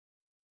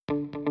To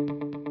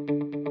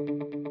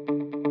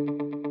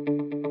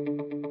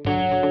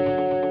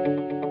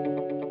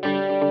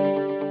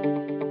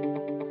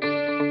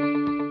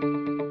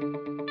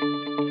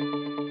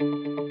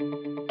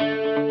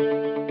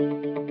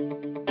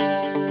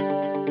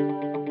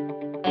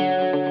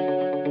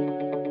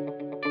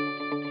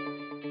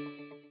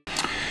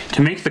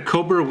make the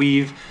Cobra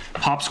Weave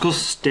popsicle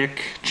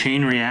stick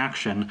chain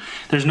reaction,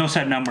 there's no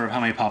set number of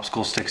how many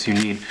popsicle sticks you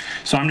need.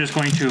 So I'm just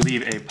going to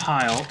leave a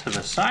pile to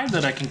the side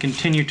that I can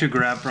continue to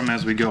grab from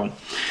as we go.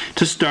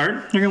 To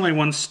start, you're gonna lay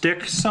one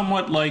stick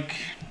somewhat like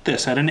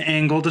this, at an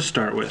angle to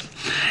start with.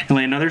 And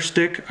lay another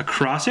stick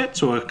across it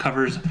so it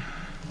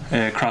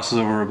crosses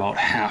over about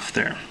half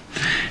there.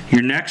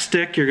 Your next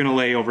stick you're gonna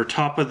lay over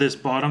top of this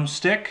bottom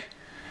stick,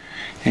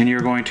 and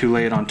you're going to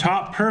lay it on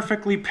top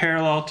perfectly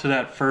parallel to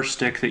that first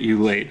stick that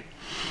you laid.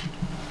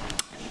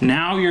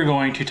 Now you're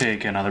going to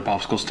take another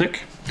popsicle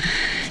stick.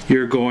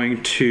 You're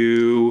going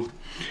to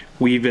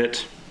weave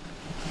it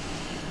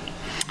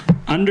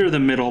under the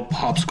middle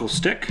popsicle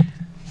stick,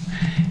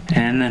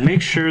 and then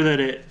make sure that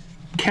it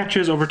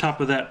catches over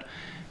top of that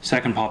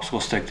second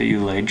popsicle stick that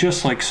you laid,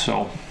 just like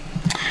so.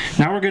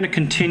 Now we're going to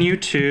continue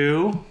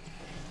to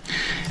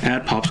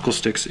add popsicle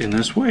sticks in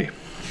this way.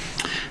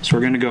 So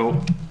we're going to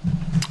go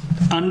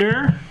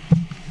under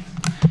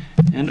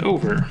and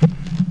over.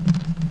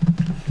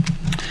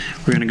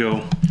 We're going to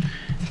go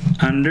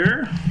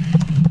under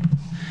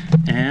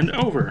and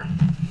over.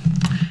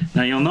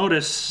 Now you'll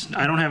notice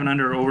I don't have an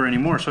under or over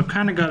anymore, so I've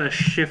kind of got to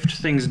shift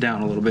things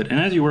down a little bit. And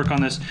as you work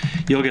on this,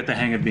 you'll get the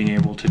hang of being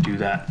able to do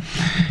that.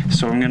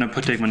 So I'm going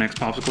to take my next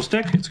popsicle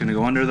stick. It's going to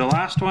go under the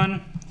last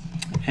one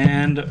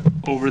and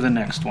over the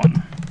next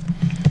one.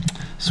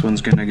 This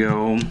one's going to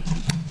go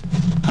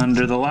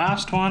under the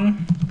last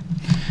one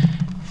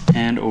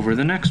and over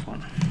the next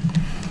one.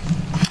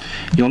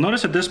 You'll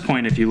notice at this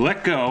point, if you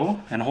let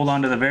go and hold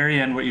on to the very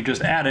end what you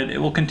just added, it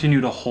will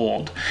continue to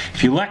hold.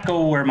 If you let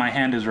go where my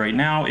hand is right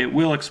now, it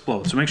will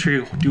explode, so make sure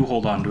you do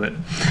hold on to it.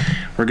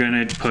 We're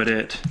going to put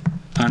it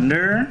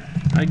under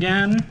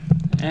again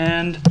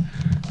and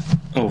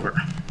over.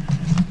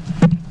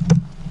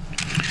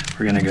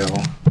 We're going to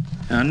go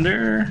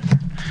under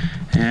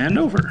and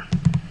over.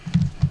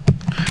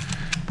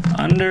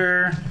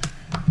 Under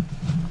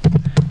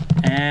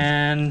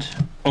and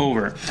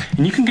over.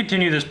 And you can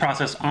continue this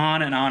process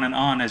on and on and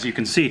on. As you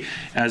can see,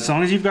 as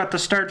long as you've got the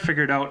start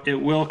figured out, it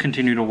will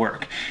continue to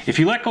work. If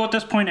you let go at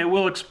this point, it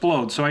will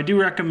explode, so I do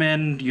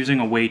recommend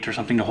using a weight or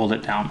something to hold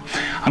it down.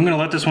 I'm going to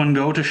let this one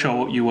go to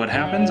show you what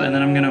happens, and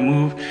then I'm going to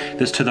move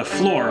this to the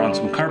floor on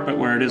some carpet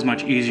where it is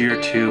much easier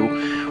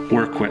to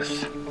work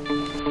with.